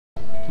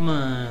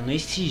Mano,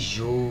 esse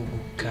jogo,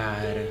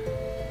 cara.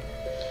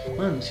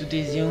 Mano, se o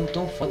desenho é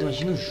tão foda,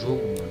 imagina o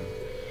jogo, mano.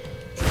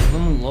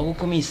 Vamos logo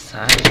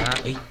começar já.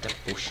 Eita,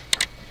 poxa.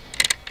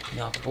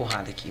 Deu uma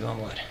porrada aqui,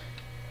 vambora.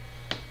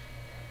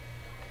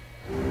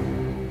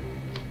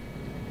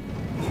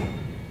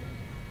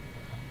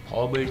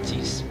 Robert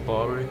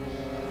Spore,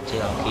 sei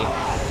lá o que.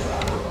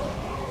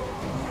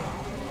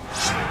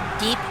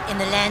 Deep in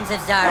the lands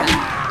of Zara,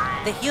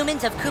 the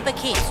humans of Kupa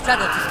Keep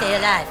struggle to stay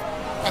alive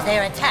as they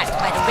are attacked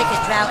by the wicked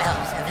drow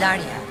elves of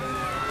Larnia.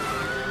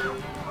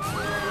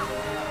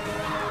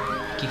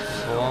 Que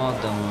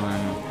foda,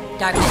 mano.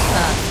 Darkness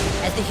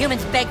falls as the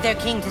humans beg their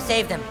king to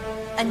save them,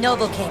 a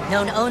noble king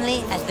known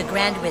only as the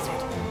Grand Wizard.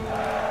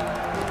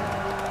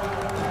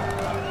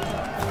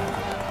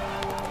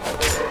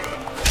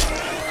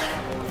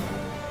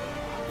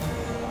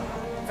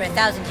 For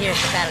 1,000 years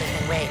the battle has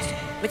been waged,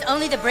 with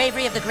only the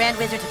bravery of the Grand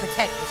Wizard to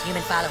protect his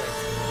human followers.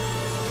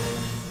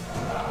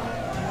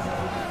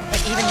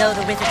 But even though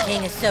the Wizard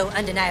King is so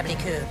undeniably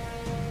cool,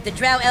 the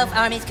Drow Elf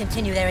armies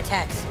continue their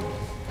attacks.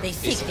 They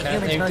seek the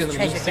humans' most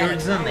treasured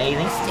relic,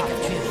 the Stick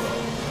of Truth.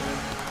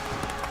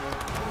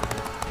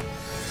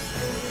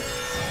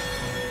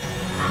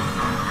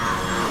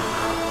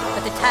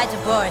 But the tides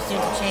of war are soon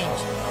to change,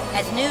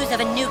 as news of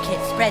a new kid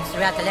spreads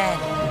throughout the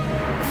land.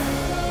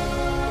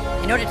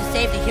 In order to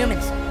save the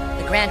humans,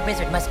 the Grand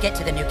Wizard must get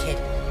to the new kid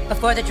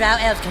before the Drow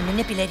Elves can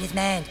manipulate his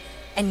mind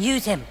and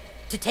use him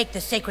to take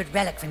the sacred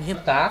relic from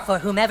humans. For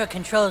whomever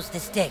controls the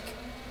stick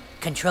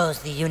controls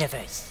the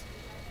universe.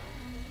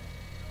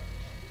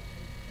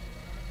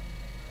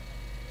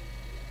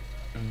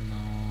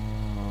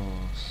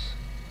 Nossa.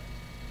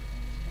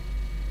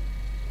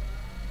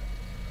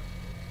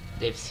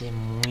 Deve ser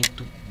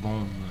muito bom,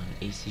 mano,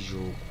 esse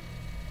jogo.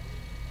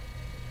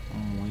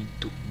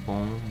 Muito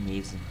bom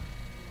mesmo.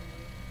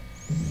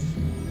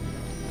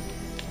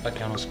 Pra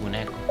criar o nosso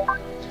boneco.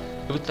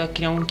 Eu vou tentar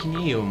criar um que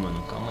nem eu,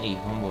 mano. Calma aí,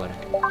 vambora.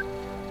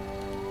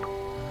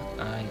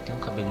 Ai, tem um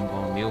cabelo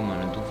igual ao meu,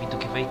 mano. Duvido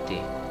que vai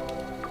ter.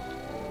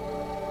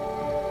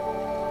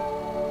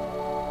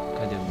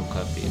 Cadê o meu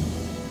cabelo?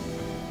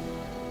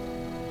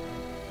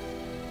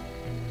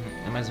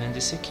 É mais ou menos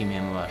esse aqui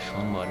mesmo, eu acho.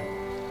 Vambora.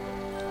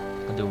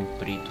 Cadê um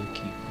preto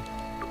aqui?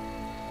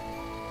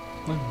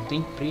 Mano, não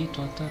tem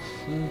preto, what the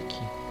fuck?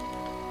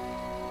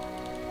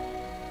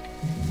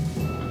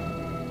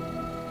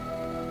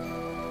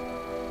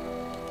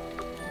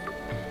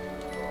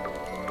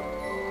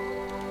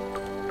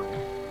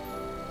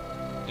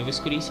 Eu vou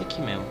escolher esse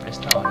aqui mesmo, parece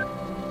da hora.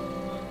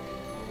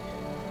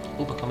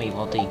 Opa, calma aí,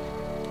 volta aí.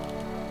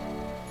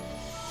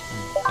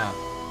 Tá.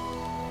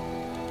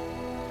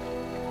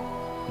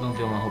 Vamos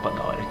ver uma roupa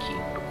da hora aqui.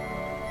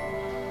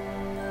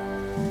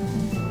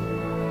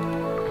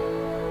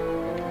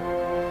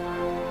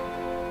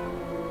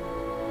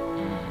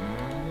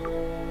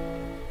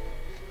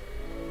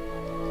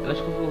 Eu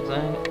acho que eu vou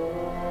usar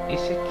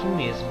esse aqui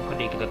mesmo.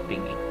 Cadê que eu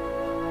peguei?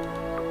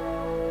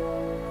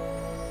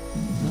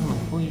 Não, não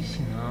foi esse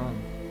não.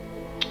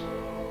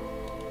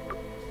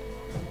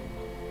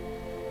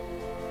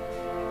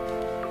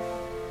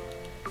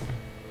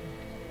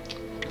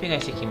 Vou pegar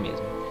esse aqui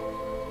mesmo.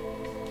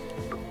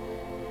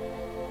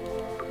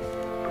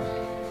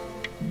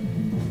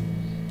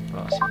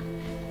 Próximo.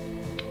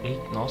 Ei,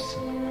 nossa.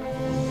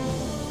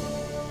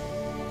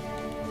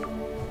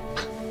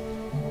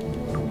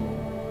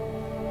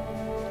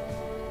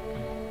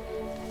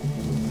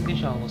 Vou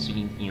deixar o rosto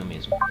limpinho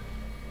mesmo.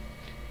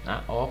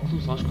 Ah,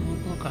 óculos, lógico que eu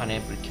vou colocar,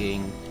 né? Porque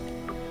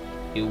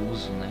eu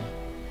uso, né?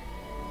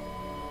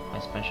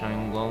 Mas pra achar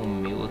um igual o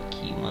meu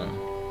aqui,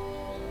 mano,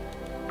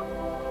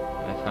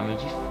 vai ficar meio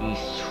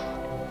difícil.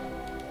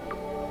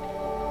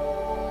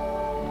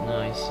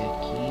 Não, esse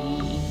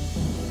aqui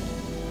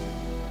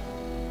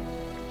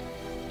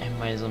é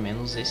mais ou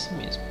menos esse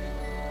mesmo.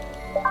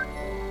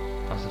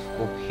 Nossa,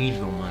 ficou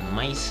horrível, mano.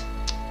 Mas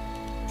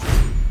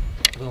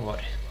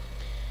vambora.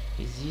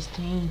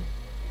 Existem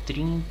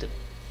 30.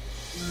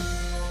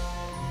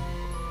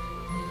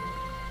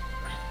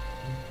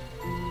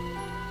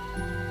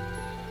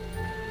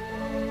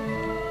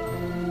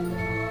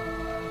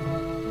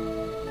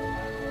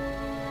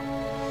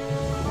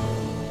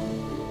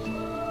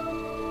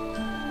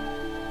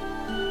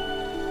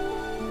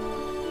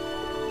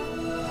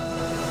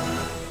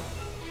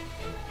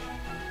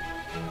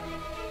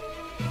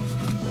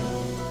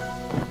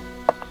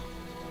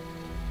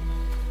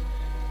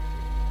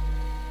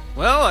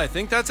 Well, I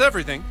think that's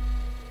everything.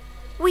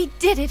 We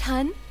did it,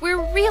 hun.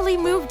 We're really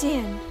moved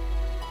in.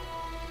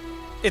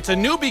 It's a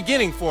new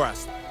beginning for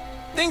us.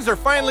 Things are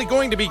finally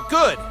going to be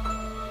good.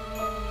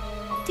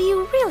 Do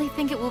you really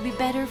think it will be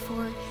better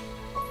for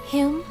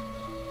him?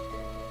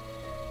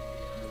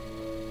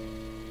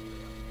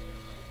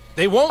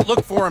 They won't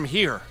look for him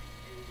here.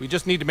 We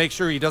just need to make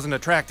sure he doesn't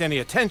attract any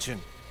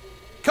attention.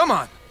 Come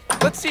on,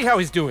 let's see how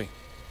he's doing.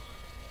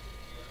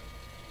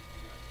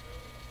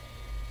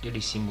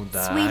 Eles se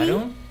mudaram.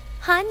 Sweetie,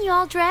 hun, you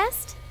all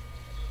dressed?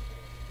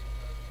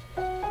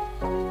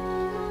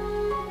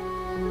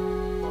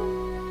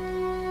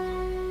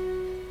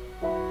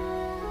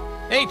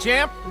 Hey, Hey,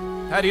 champ.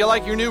 How do you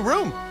like your new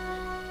room?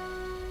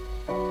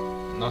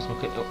 Nossa,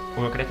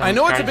 o meu I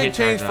know it's a big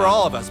change for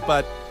all of us,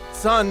 but,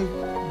 son,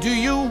 do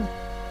you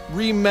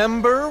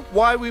remember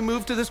why we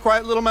moved to this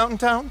quiet little mountain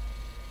town?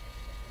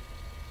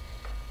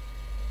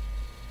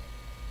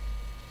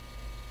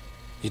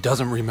 He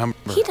doesn't remember.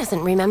 He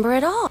doesn't remember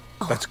at all.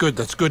 That's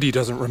good he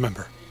doesn't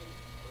remember.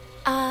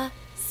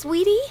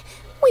 Sweetie,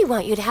 we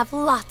want you to have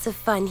lots of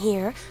fun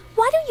here.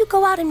 Why don't you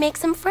go out and make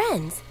some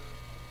friends?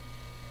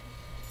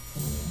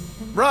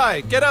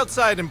 Right, get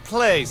outside and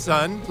play,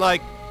 son.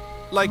 Like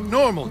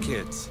normal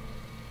kids.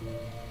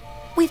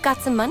 We've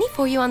got some money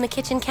for you on the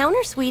kitchen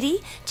counter,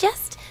 sweetie.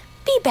 Just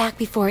be back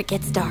before it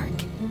gets dark.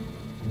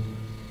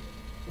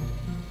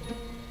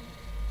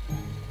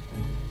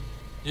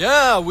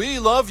 Yeah, we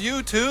love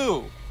you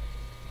too.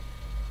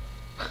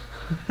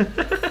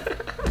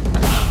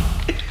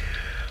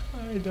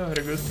 Ai, da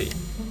hora, gostei.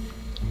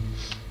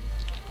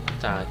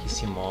 Tá, aqui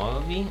se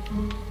move.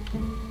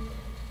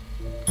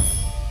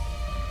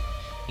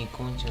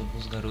 Encontre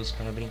alguns garotos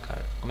para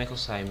brincar. Como é que eu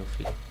saio, meu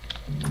filho?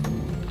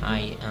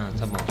 Ai,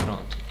 tá bom,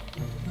 pronto.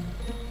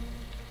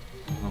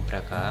 Vamos pra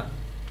cá.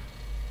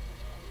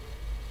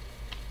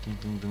 Dum,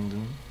 dum, dum,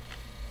 dum.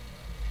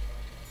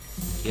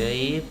 E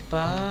aí,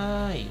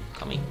 pai?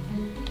 Calma aí.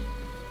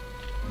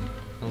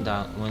 Não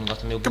dá, o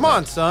negócio tá meio Come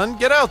on, son,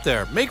 get out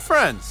there, make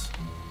friends.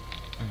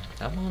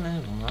 Tá bom, né?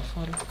 Vamos lá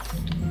fora.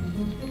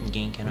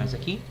 Ninguém quer nós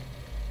aqui.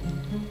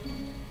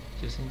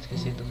 Se você não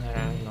esquecer do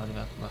caralho,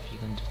 olha, vai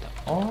ficar onde tá.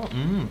 Oh,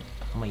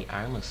 calma aí,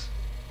 armas.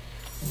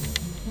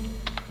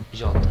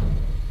 J.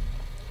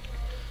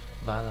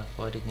 Vá lá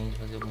fora e tente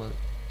fazer alguma.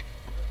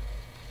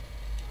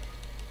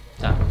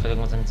 Tá, vou fazer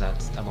algumas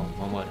amizades. Tá bom,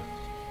 vambora.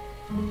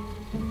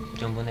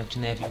 Tem um boneco de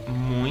neve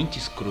muito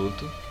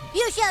escroto.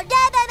 You shall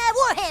die by my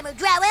warhammer,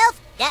 Drow Elf!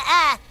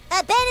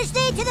 I banish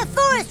thee to the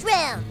forest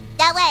realm!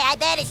 That way, I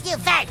banish you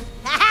first!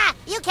 Haha!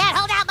 You can't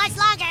hold out much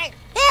longer!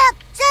 Help!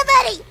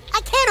 Somebody! I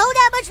can't hold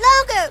out much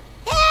longer!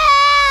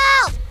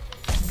 Help!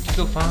 O que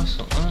eu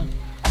faço?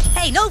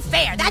 Hey, no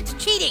fair! That's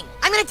cheating!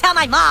 I'm gonna tell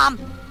my mom!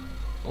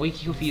 Oi, o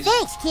que eu fiz?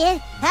 Thanks,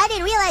 kid. I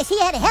didn't realize he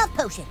had a health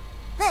potion.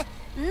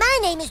 My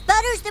name is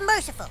Butters the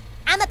Merciful.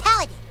 I'm a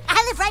paladin.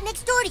 I live right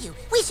next door to you.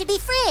 We should be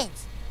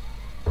friends.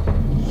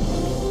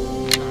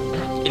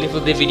 Ele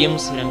falou,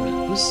 deveríamos ser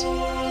amigos.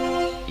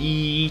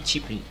 E,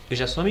 tipo, eu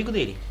já sou amigo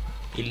dele.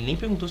 Ele nem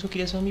perguntou se eu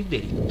queria ser amigo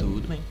dele.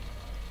 Tudo bem.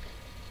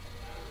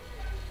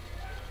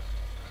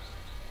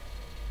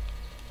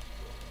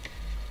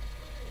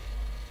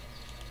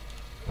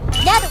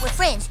 Now that we're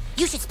friends,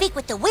 you should speak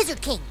with the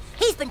Wizard King.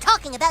 He's been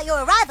talking about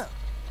your arrival.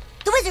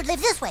 The wizard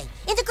lives this way,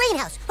 in the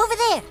greenhouse, over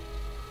there.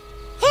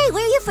 Hey,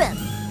 where are you from?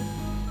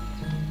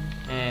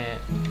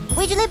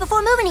 Where'd you live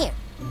before moving here?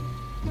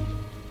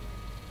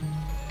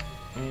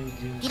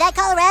 Did I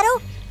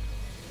Colorado?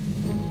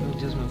 Meu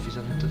Deus, meu filho,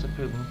 já tanta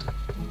pergunta.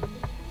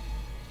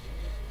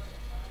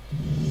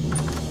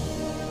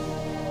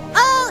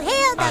 Oh,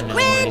 hail the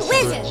Grand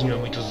Wizard! Esse é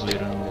muito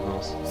zoeiro no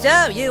negócio.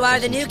 So, you are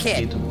the new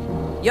kid.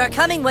 Your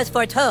coming was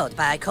foretold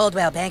by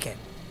Coldwell Banker.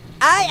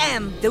 I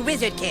am the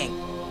Wizard King.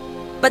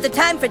 But the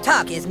time for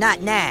talk is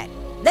not now.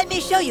 Let me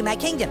show you my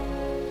kingdom.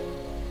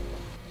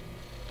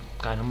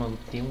 Caramba,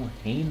 tem um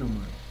reino,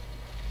 mano.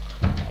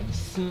 Aí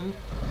sim.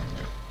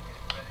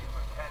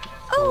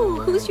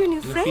 Oh, who's your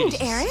new friend,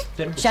 Eric?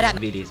 Shut up.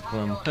 Beleza,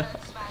 vamos.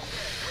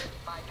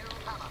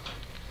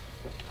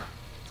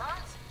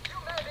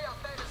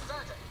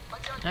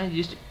 Ah,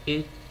 existe.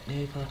 Ele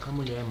fala com a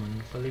mulher, mano.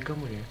 Não falei com a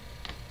mulher.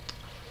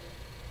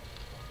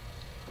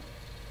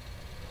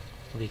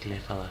 O que ele vai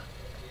falar?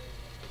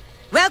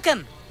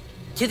 Welcome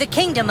to the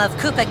kingdom of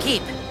Koopa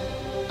Keep.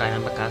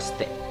 Caramba,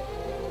 caste.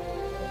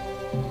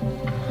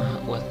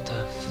 What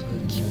the fuck?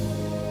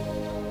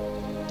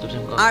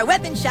 Our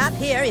weapon shop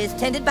here is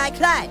tended by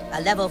Clyde,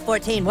 a level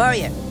 14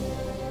 warrior.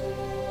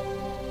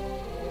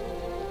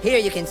 Here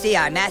you can see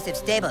our massive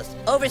stables,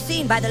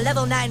 overseen by the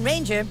level 9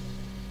 ranger,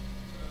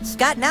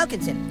 Scott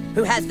Malkinson,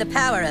 who has the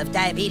power of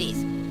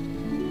diabetes.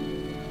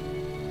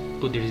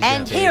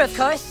 And here, of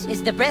course,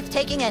 is the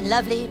breathtaking and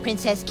lovely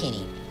Princess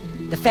Kenny,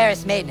 the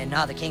fairest maiden in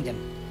all the kingdom.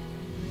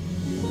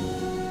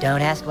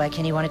 Don't ask why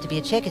Kenny wanted to be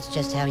a chick, it's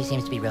just how he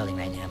seems to be rolling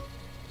right now.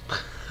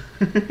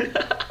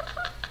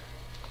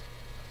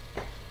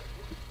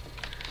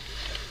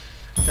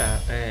 Tá,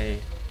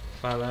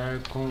 falar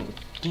com...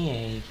 Quem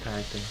é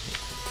Carta?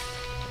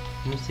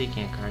 Não sei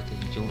quem é Carta,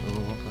 gente. Eu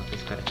vou falar com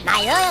esse cara aqui.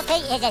 My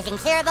loyalty is as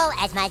incurable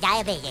as my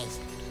diabetes.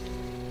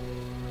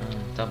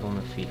 Tá bom,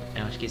 meu filho.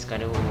 Eu acho que esse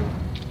cara é o...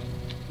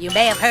 You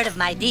may have heard of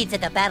my deeds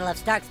at the Battle of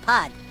Stark's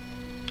Pod.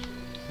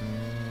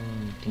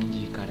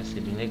 Entendi, cara. Isso é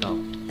bem legal.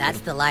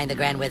 That's the line the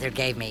Grand Wizard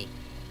gave me.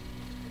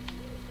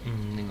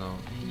 Legal.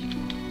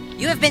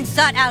 You have been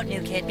sought out,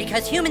 new kid,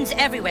 because humans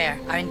everywhere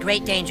are in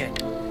great danger.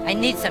 I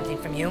need something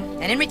from you,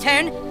 and in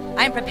return,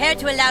 I am prepared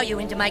to allow you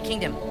into my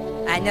kingdom.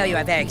 I know you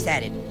are very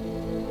excited.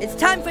 It's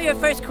time for your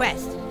first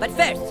quest, but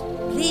first,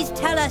 please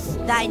tell us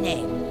thy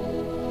name.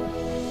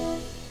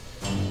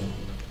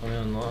 O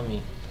meu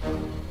nome...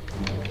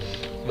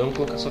 Vamos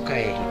colocar só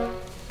KR.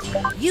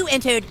 You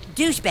entered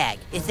douchebag,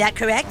 is that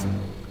correct?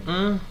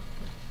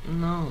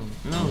 Não,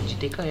 de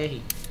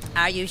TKR.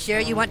 Are you sure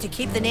you want to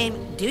keep the name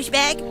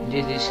douchebag?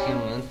 Desejo que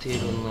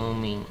manter o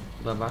nome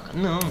babaca?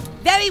 Não.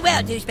 Very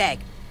well, douchebag.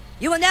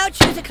 You will now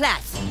choose a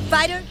class.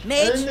 Fighter,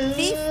 mage,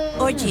 thief,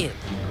 or Jew.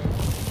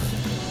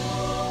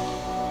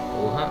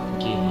 Porra,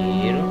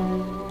 guerreiro.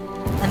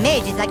 A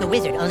mage is like a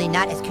wizard, only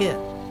not as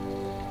cool.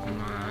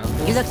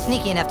 You look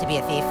sneaky enough to be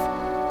a thief.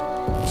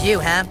 Jew,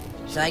 huh?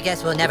 So I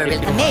guess we'll never really...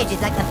 A mage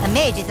is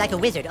like a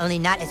wizard, only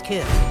not as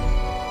cool.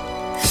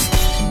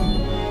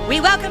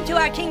 We welcome to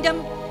our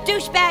kingdom,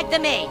 Douchebag the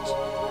Mage.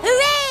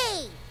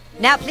 Hooray!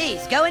 Now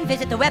please, go and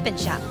visit the weapon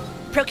shop.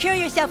 Procure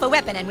yourself a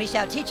weapon and we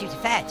shall teach you to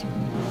fight.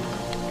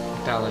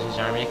 Tá, loja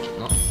de arma aqui.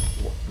 Não.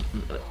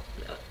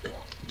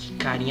 Que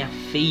carinha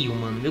feio,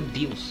 mano. Meu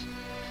Deus.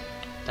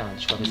 Tá,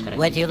 deixa eu ver esse cara aqui.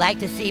 Would you like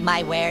to see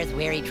my wares,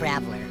 weary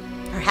traveler?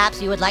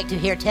 Perhaps you would like to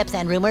hear tips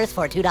and rumors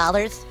for $2?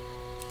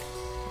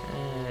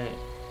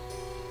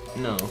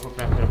 Não, eu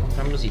quero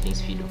comprar meus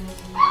itens, filho.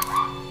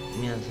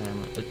 Minhas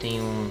armas. Eu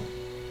tenho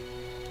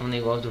um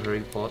negócio do Harry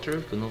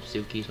Potter, que eu não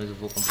sei o que é isso, mas eu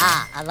vou comprar.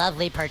 Ah, a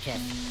lovely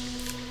purchase.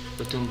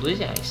 Eu tenho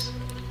R$2.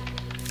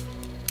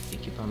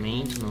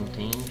 Equipamento, não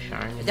tem.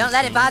 Charme. Don't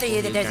let it bother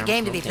you that there's a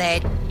game to be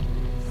played.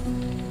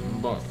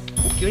 Bom,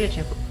 o que eu já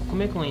tinha...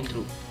 Como é que eu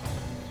entro?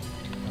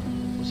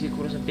 Você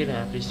começa a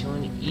pegar,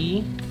 pressione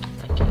e...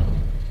 Aqui.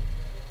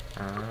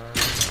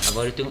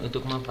 Agora eu tô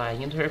com uma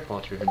varinha do Harry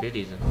Potter,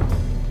 beleza.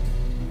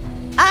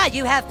 Ah,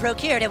 you have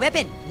procured a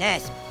weapon.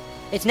 Yes.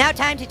 It's now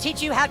time to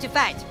teach you how to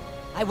fight.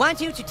 I want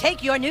you to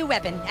take your new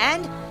weapon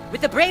and, with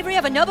the bravery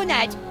of a noble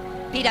knight,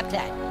 beat up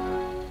Clyde.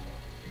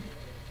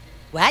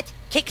 What?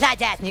 Kick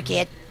Clyde's ass, new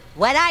kid.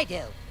 What'd I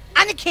do?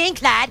 I'm the king,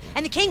 Clyde,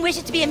 and the king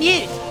wishes to be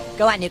amused.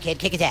 Go on, new kid,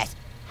 kick his ass.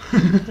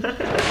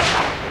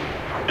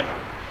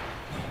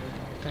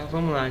 Tá,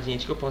 vamos lá,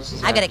 gente, que eu posso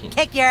usar I'm gonna aqui?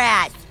 kick your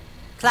ass.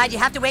 Clyde, you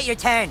have to wait your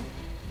turn.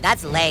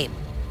 That's lame.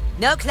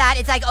 No, Clyde,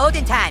 it's like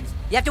olden times.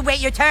 You have to wait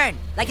your turn.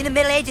 Like in the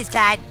Middle Ages,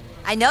 Clyde.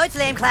 I know it's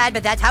lame, Clyde,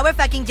 but that's how we're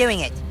fucking doing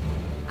it.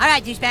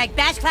 Alright, douchebag,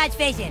 bash Clyde's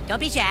face in. Don't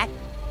be shy.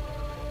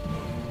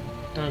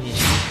 Tá, gente, o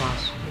que eu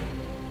faço?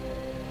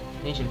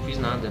 Gente, eu não fiz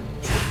nada.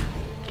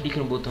 Clique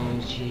no botão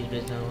de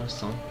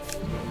restauração.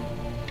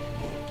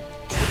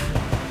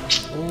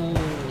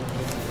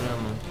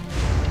 Programa.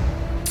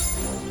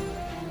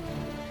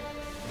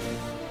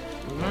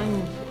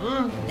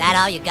 That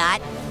all you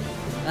got?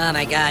 Oh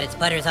my god, it's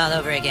butters all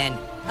over again.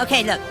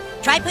 Okay, look.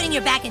 Try putting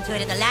your back into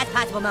it at the last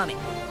possible moment.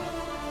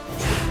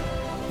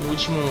 No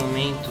último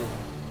momento.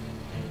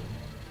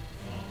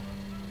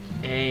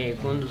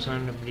 Quando o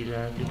Sandra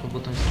brilhar, clica no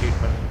botão esquerdo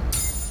para...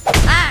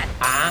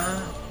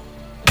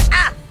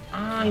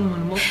 Ai,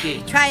 mano,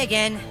 mosquei. Try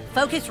again.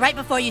 Focus right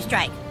before you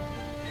strike.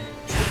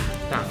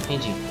 Tá,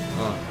 entendi.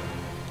 Ó.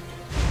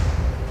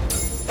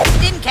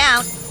 Didn't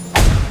count.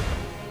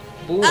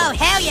 Boa. Oh,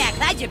 hell yeah,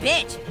 Clyde's your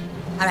bitch.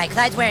 Alright,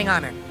 Clyde's wearing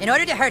armor. In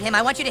order to hurt him,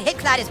 I want you to hit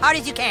Clyde as hard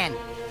as you can.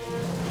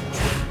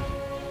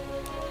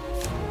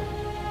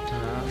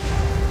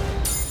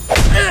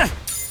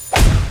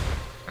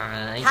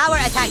 Ai, Power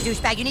attack,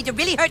 douchebag. You need to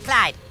really hurt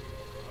Clyde.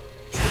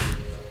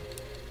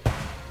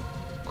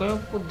 Qual é o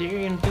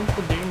poder? Eu não tenho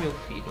poder, meu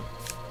filho.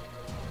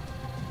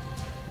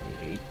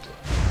 Direito.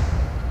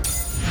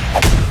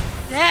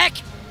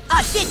 Sick!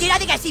 Oh shit, dude, I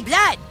think I see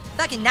blood.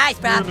 Fucking nice,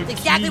 bro. It's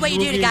exactly what you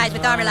do to guys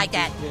with armor like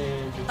that.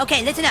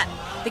 Okay, listen up.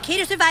 The key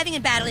to surviving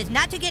in battle is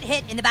not to get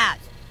hit in the bows.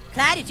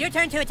 Clyde, it's your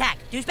turn to attack.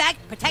 Douchebag,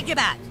 protect your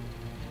bows.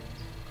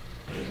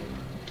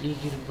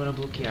 Clique para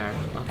bloquear.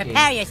 Okay.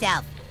 Prepare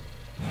yourself.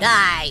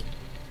 Die.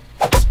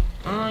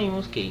 Ai,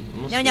 mosquei.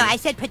 No, I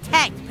said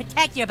protect.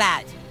 Protect your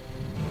bows.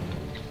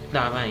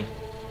 Tá, vai.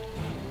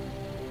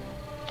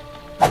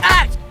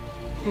 Out!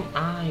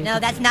 Ai, No,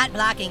 that's not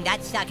blocking,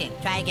 that's sucking.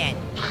 Try again.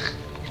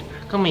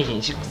 Calma aí,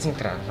 gente. Deixa eu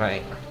concentrar,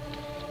 vai.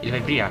 Ele vai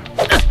brilhar.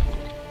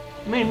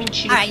 Mano,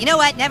 mentira. Alright, you know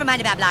what? Never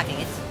mind about blocking.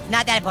 It's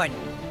not that important.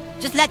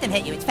 Just let them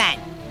hit you, it's fine.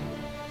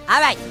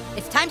 Alright,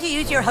 it's time to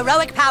use your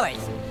heroic powers.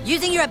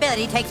 Using your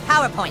ability takes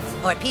power points,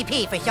 or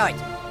PP for short.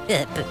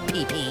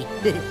 PP.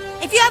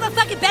 If you have a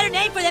fucking better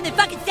name for them, then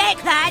fucking say it,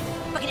 Clyde.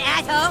 Fucking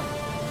asshole.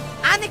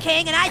 I'm the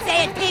king, and I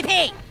say it's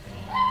PP.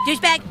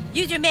 Douchebag,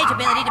 use your mage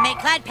ability to make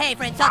Clyde pay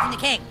for insulting the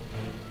king.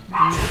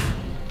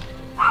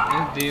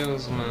 Meu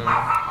Deus, mano.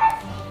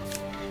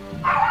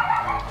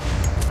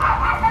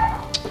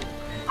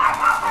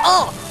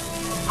 Oh!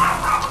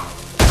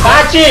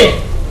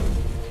 Bate!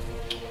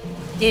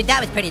 Dude,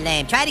 that was pretty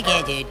lame. Try it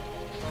again, dude.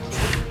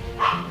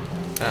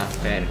 Tá,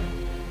 pera.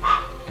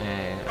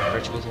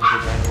 Aperte o botão de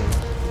vai.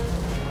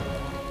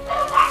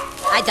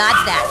 I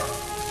dodged that.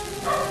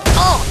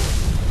 Oh!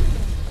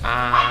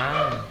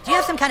 Ah! Do you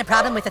have some kind of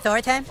problem with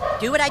authority?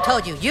 Do what I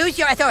told you. Use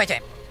your authority.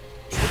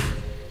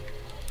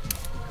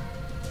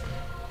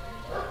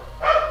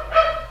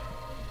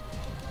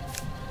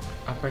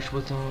 Aperte o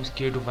botão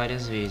esquerdo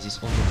várias vezes.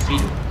 Ô, meu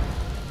filho,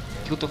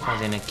 o que eu tô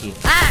fazendo aqui?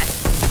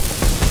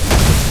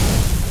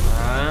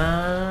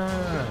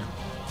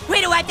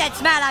 Way to wipe that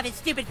smile off his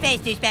stupid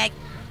face, douchebag.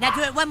 Now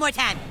do it one more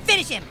time.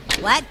 Finish him.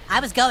 What? I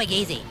was going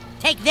easy.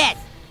 Take this.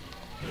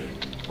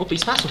 Opa,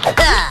 espaço.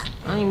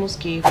 Ai,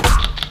 mosqueiro.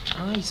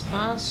 Ai,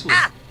 espaço.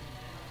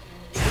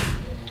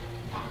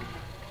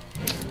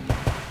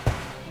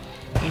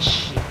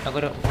 Ixi,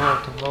 agora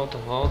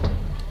volta.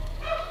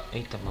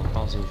 Eita, mano,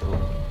 pausei o jogo.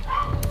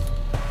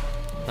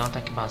 Dá um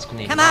ataque básico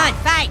nele. Come on,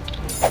 fight!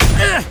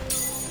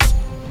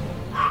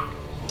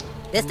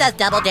 This does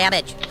double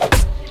damage.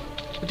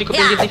 Eu tenho que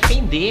aprender a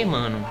defender,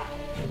 mano.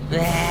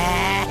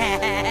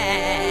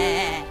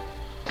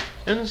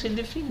 Eu não sei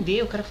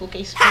defender, o cara falou que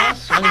é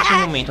espaço. Olha, tinha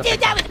um momento. Dude,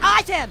 that was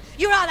awesome!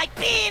 You were all like,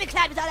 beam, and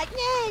Cloud was all like,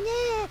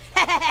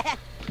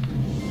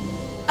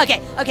 nah.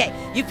 Okay,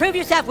 you prove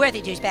yourself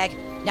worthy, douchebag.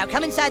 Now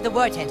come inside the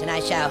war tent and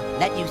I shall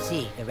let you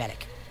see the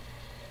relic.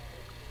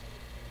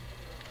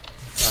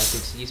 Tá, tem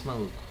que seguir esse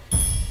maluco.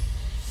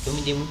 Eu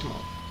me dei muito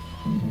mal.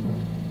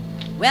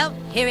 Well,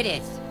 here it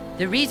is.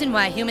 The reason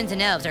why humans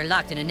and elves are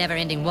locked in a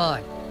never-ending war.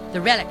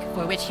 The relic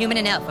for which human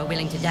and elf are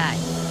willing to die.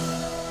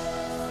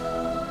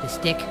 The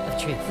stick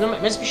of truth. Não,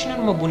 mas esse bicho não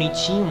era uma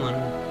bonitinho,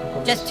 mano.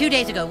 Just 2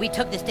 days ago, we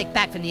took the stick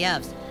back from the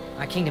elves.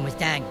 Our kingdom was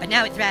dying, but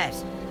now it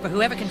thrives. For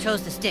whoever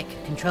controls the stick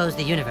controls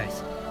the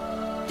universe.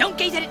 Don't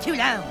gaze at it too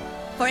long,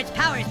 for its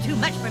power is too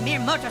much for mere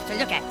mortals to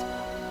look at.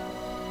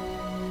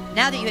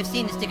 Now that you have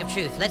seen the stick of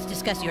truth, let's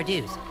discuss your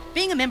dues.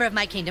 Being a member of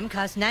my kingdom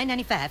costs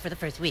 $9.95 for the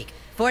first week,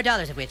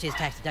 $4 of which is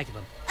tax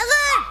deductible.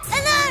 Alarm!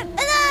 Alarm!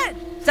 Alarm!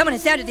 Someone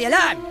has sounded the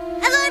alarm!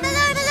 Alarm!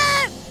 Alarm!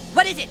 Alarm!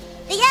 What is it?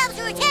 The elves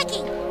are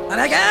attacking! Oh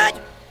my god!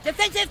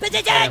 Defensive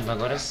position! Caramba,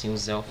 agora sim,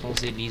 os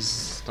elfos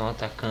eles estão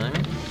atacando.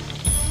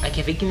 Aí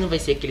quer ver que não vai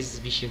ser aqueles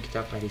bichinhos que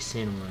tá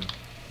aparecendo, mano.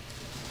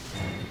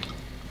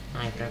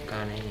 Ah, é pra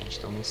cá, né, gente?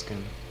 Tô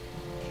buscando.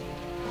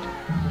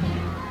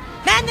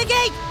 Man the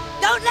gate!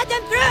 Don't let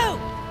them through!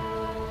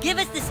 Give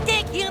us the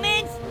stick,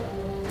 humans!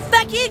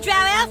 Fuck you, Drow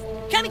Elf!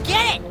 Come and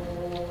get it!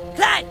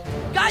 Clyde,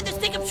 guard the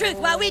stick of truth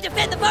while we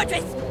defend the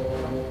fortress!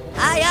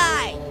 Aye,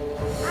 aye!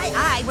 Aye,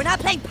 aye! We're not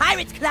playing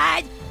pirates,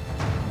 Clyde!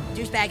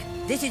 Douchebag,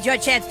 this is your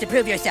chance to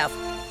prove yourself.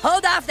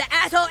 Hold off the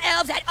asshole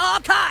elves at all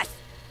costs!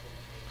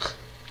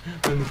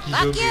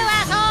 Fuck you,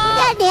 asshole!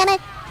 God damn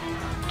it!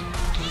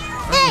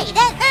 Hey,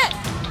 that hurt!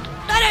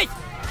 Butters!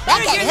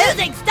 Butters, you're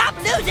losing! Stop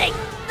losing!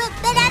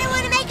 But I don't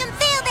want to make him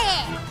feel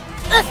bad!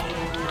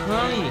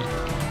 Ai!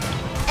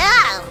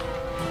 Oh!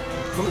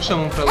 Como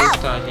chamam pra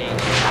lutar,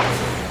 gente?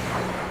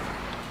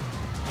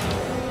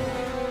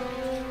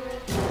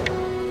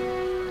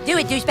 Do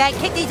it, douchebag!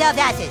 Kick these elves'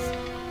 asses!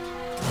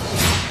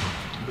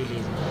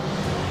 Beleza.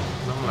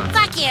 Vamos lá.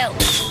 Fuck you!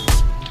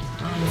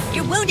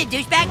 You're wounded,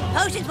 douchebag!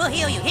 Potions will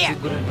heal you, here!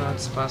 Segura o lado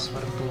espaço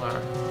para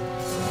pular.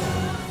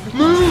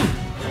 Não!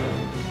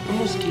 O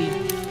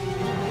mosquito.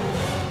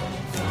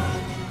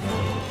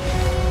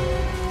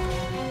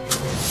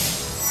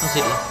 Não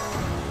seria.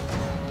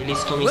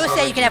 Eles comem Rules só...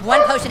 say you can have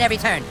 1 potion every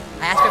turn.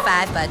 I asked for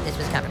 5, but this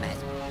was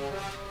compromised.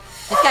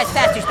 This guy's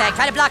fast, douchebag.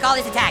 Try to block all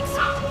his attacks.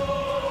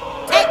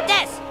 Take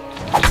this!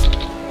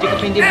 Tem que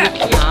aprender a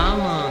bloquear,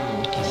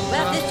 mano. Que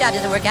Well, if this saco. job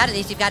doesn't work out, at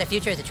least you've got a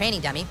future as a training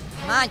dummy.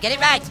 Come on, get it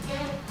right!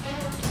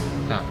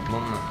 Tá,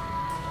 vamos lá.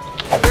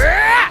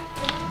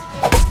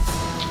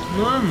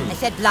 Mano. I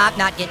said block,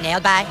 not get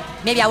nailed by.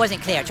 Maybe I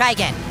wasn't clear. Try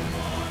again.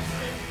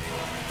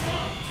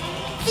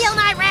 Feel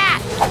my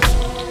wrath!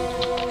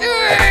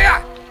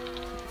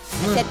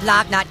 I said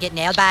block, not get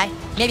nailed by.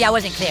 Maybe I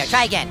wasn't clear.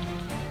 Try again.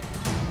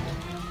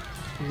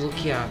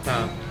 Bloquear,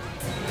 tá.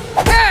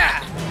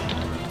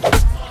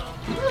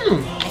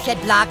 I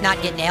said block,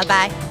 not get nailed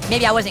by.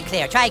 Maybe I wasn't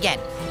clear. Try again.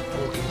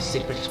 Eu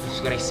sei pra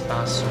segurar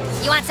espaço.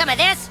 You want some of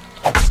this?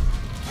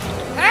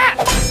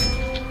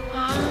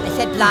 I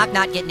said block,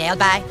 not get nailed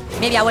by.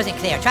 Maybe I wasn't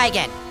clear. Try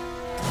again.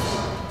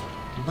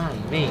 Vai,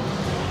 vem.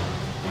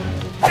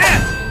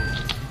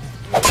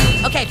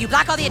 Okay, if you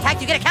block all the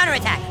attacks, you get a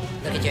counterattack.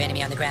 Look at your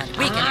enemy on the ground.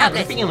 Weak and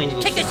helpless.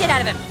 Kick the shit out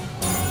of him.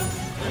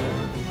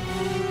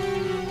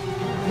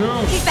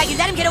 Não. Douchebag, you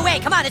let him get away.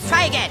 Come on, let's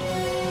try again.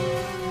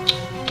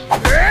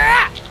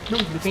 Não,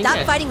 defende Stop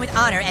essa. fighting with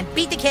honor and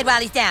beat the kid while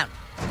he's down.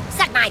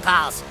 Suck my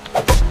balls!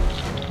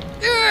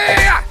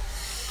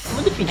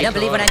 Vamos defender I don't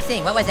believe what aquela I'm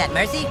seeing. What was that,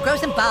 mercy? Grow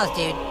some balls,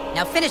 dude.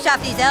 Now finish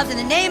off these elves in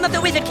the name of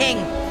the Wizard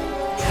King.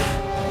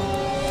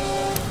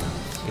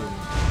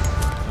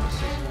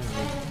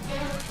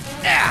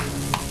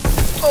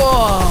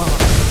 Oh!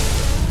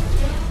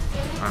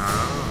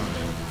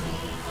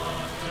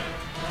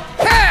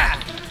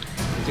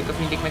 Eu tenho que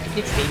aprender como é que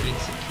defende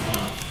isso aqui,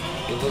 mano.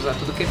 Eu vou usar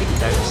tudo que é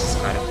habilidade desses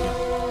caras aqui,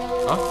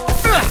 ó. Ó.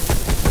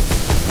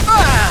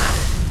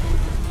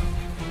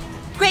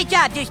 Great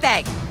job,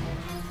 douchebag.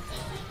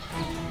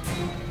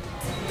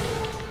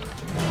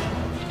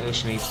 Eu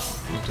chamei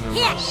muito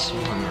meu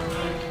surra, mano.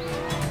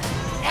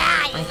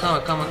 Ai,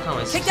 calma.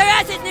 Kick their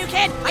asses, new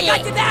kid. I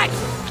got your back.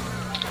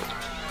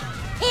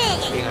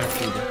 Vou pegar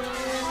tudo.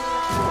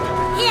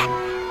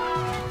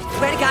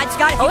 Swear to God,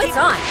 Scott, oh, it's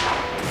on.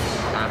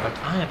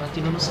 É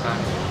batendo nos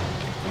caras.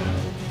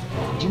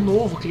 De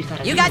novo aquele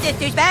cara You ali. got this,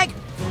 douchebag.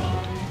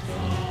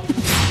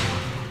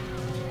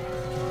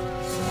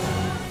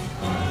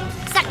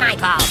 Suck my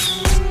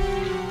balls!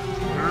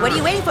 What are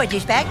you waiting for,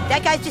 douchebag?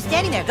 That guy's just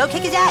standing there. Go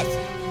kick his ass.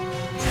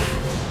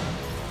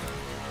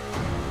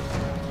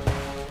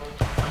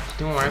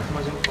 tenho um arco,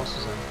 mas eu não posso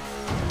usar.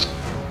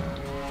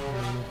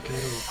 Eu não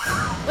quero...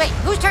 Wait,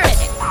 whose turn is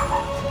it?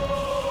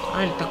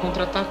 Ah, ele tá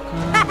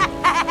contra-atacando.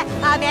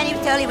 Oh man, he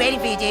was totally waiting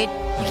for you, dude.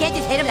 You can't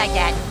just hit him like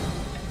that.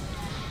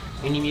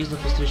 Inimigos da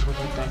postura de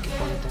contra-ataque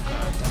podem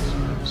atacar ataques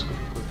humanos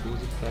corpo a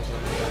corpo e faz a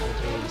lutar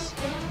contra eles.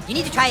 You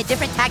need to try a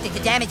different tactic to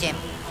damage him.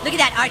 Look at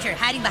that archer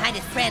hiding behind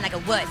his friend like a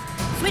wuss.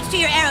 Switch to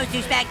your arrows,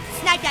 douchebag.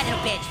 Snipe that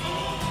little bitch.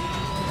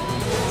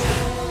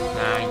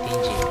 Ah,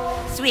 entendi.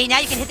 Sweet, now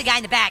you can hit the guy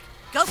in the back.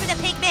 Go for the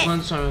pink miss.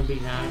 Quando sua arma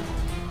brilhar...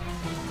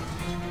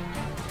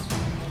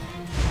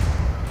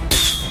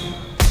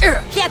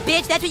 Yeah,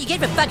 bitch, that's what you get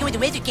for fucking with the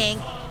Wizard King.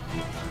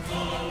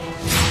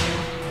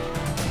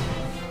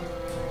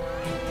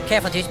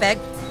 Careful, douchebag.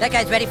 That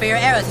guy's ready for your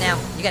arrows now.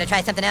 You gotta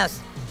try something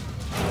else.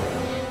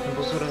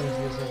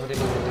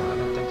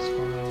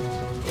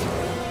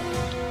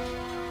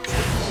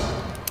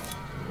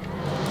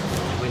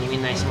 Vou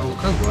eliminar esse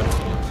maluco agora,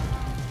 filho.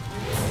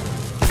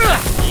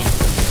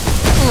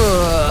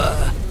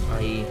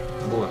 Aí,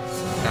 boa.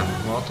 Tá,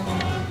 volta.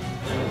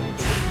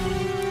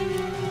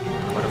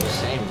 Agora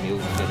você é meu,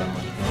 filho da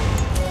mãe.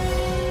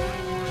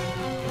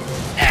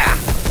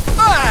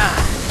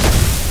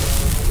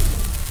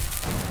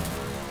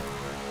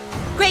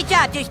 Great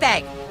job,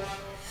 douchebag!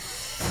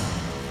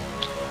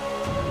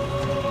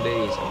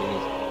 Beleza,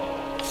 beleza.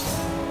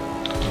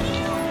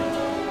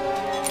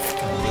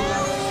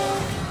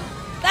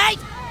 Fight!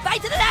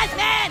 Fight to the last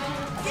man!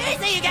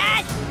 Seriously, you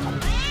guys!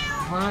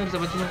 Ah, ele tá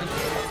batendo aqui.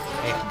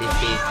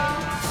 FDP.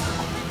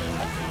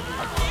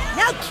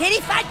 No,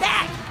 kitty, fight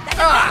back!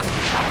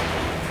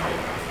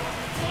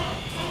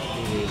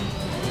 Beleza.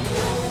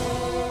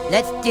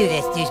 Let's do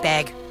this,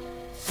 douchebag.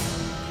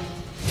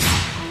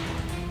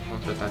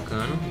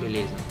 Contra-atacando,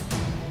 beleza.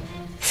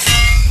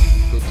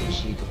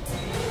 Protegido.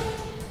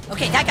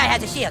 Okay, that guy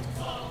has a shield.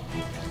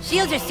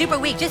 Shields are super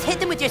weak. Just hit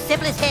them with your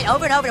simplest hit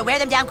over and over to wear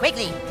them down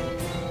quickly.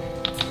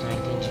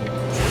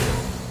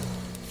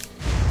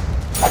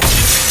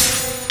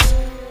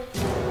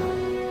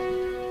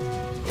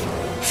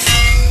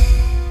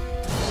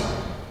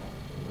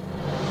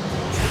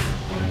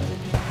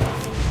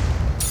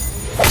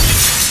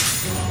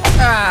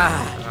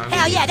 Ah, entendi.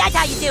 Hell yeah, that's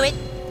how you do it.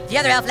 The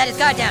other elf let his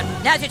guard down.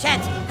 Now's your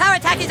chance. Power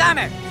attack his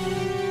armor.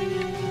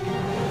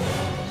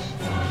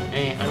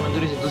 É,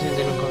 armaduras reduzem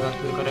dano causado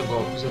pelo cada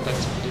golpe. Os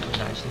ataques são de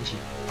dificuldade, entendi.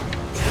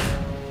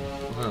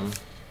 Vamos.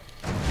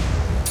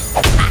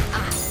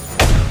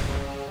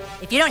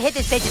 If you don't hit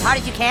this bitch as hard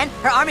as you can,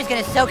 her armor's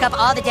gonna soak up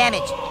all the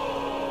damage.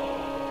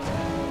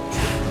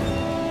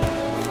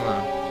 Vamos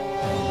lá.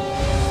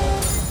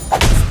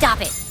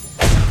 Stop it.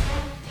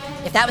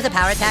 If that was a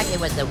power attack, it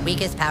was the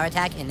weakest power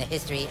attack in the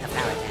history of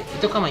power attack.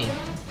 Então calma aí.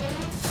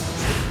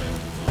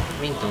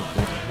 Vem então,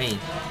 filho. Vem.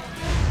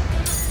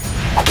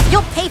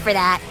 You'll pay for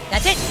that.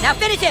 That's it. Now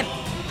finish him.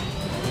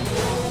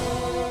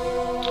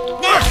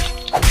 Now.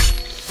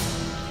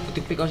 Vou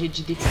ter que pegar o jeito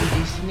de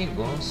defender esse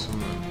negócio,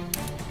 mano.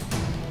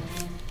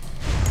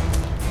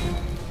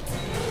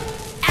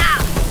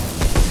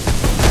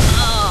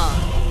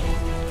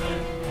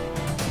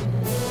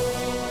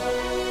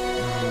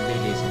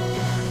 Beleza.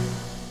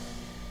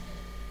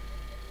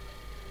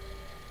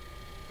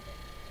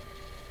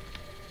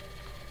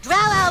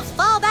 Drow elves,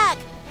 fall back!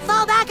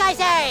 Fall back, I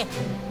say!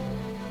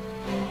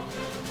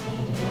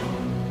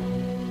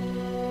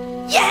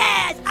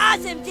 Yes!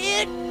 Awesome,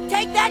 dude!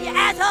 Take that, you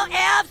asshole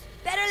elves!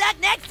 Better luck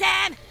next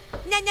time!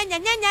 Na na na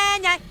na na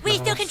na! We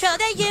still control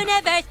the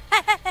universe!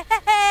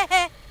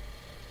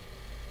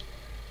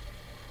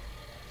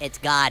 It's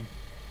God.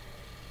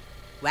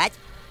 What?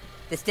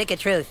 The stick of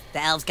truth.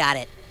 The elves got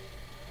it.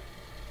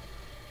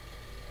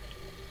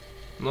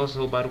 Nossa,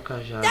 roubaram o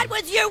cajado. That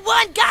was your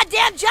one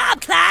goddamn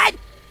job, Clyde!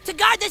 To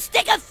guard the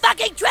stick of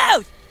fucking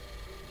truth!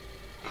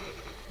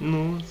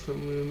 Nossa,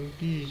 mano,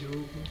 que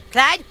jogo.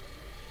 Clyde,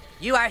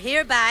 you are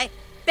hereby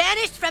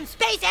banished from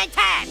space and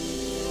time!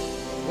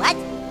 What?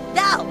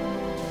 No!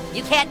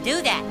 You can't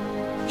do that.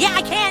 Yeah,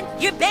 I can!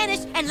 You're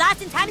banished and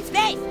lost in time and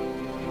space!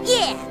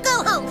 Yeah,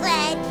 go home,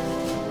 Clyde.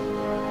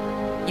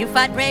 You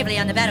fought bravely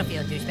on the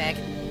battlefield, douchebag.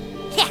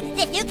 Yeah,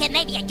 if you can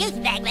make me a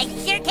goosebag, like you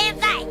sure can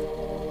fight.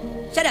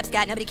 Shut up,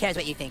 Scott. Nobody cares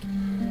what you think.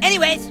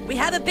 Anyways, we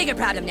have a bigger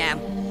problem now.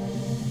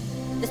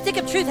 The stick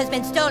of truth has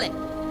been stolen,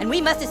 and we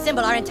must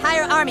assemble our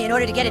entire army in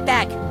order to get it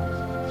back.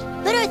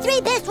 But our 3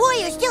 best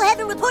warriors still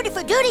haven't reported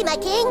for duty, my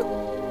king.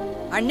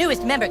 Our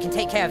newest member can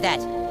take care of that.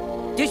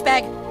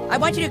 Douchebag, I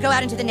want you to go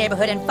out into the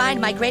neighborhood and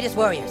find my greatest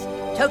warriors,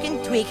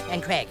 Token, Tweak,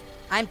 and Craig.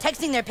 I'm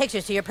texting their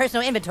pictures to your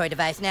personal inventory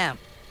device now.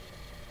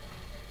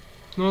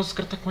 Nossa, o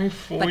cara tá com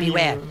iPhone. But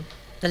beware, mano.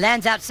 the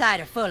lands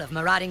outside are full of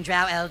marauding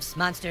drow elves,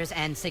 monsters,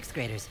 and 6th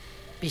graders.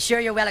 Be sure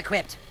you're well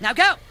equipped. Now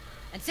go!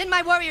 And send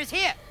my warriors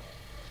here!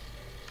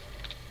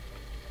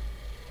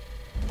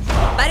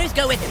 Fighters,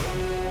 go with him.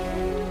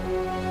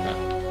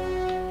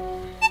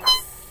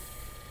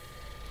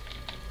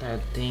 Tá,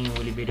 eu tenho...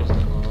 Eu liberei os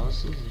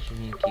negócios. Deixa eu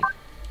vir aqui.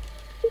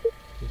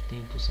 Eu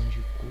tenho poção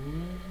de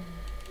cura.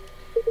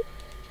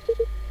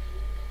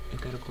 Eu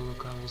quero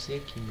colocar você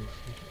aqui, meu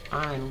filho.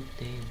 Ah, eu não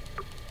tenho.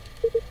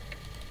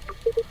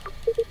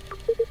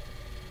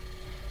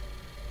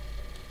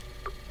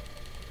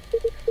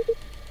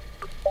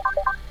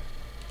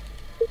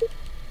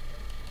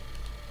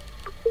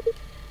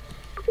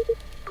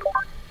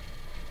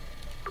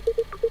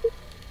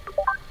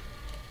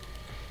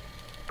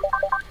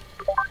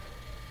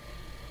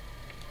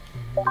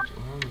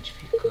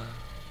 Modificar.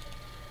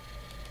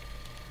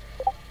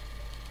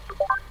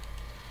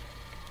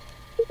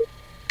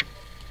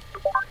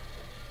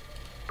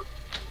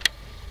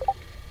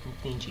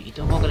 Entendi.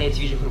 Então bom, galera, esse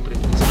vídeo foi por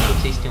aqui. Espero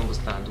que vocês tenham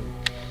gostado.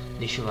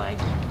 Deixa o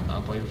like,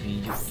 apoia o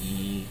vídeo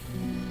e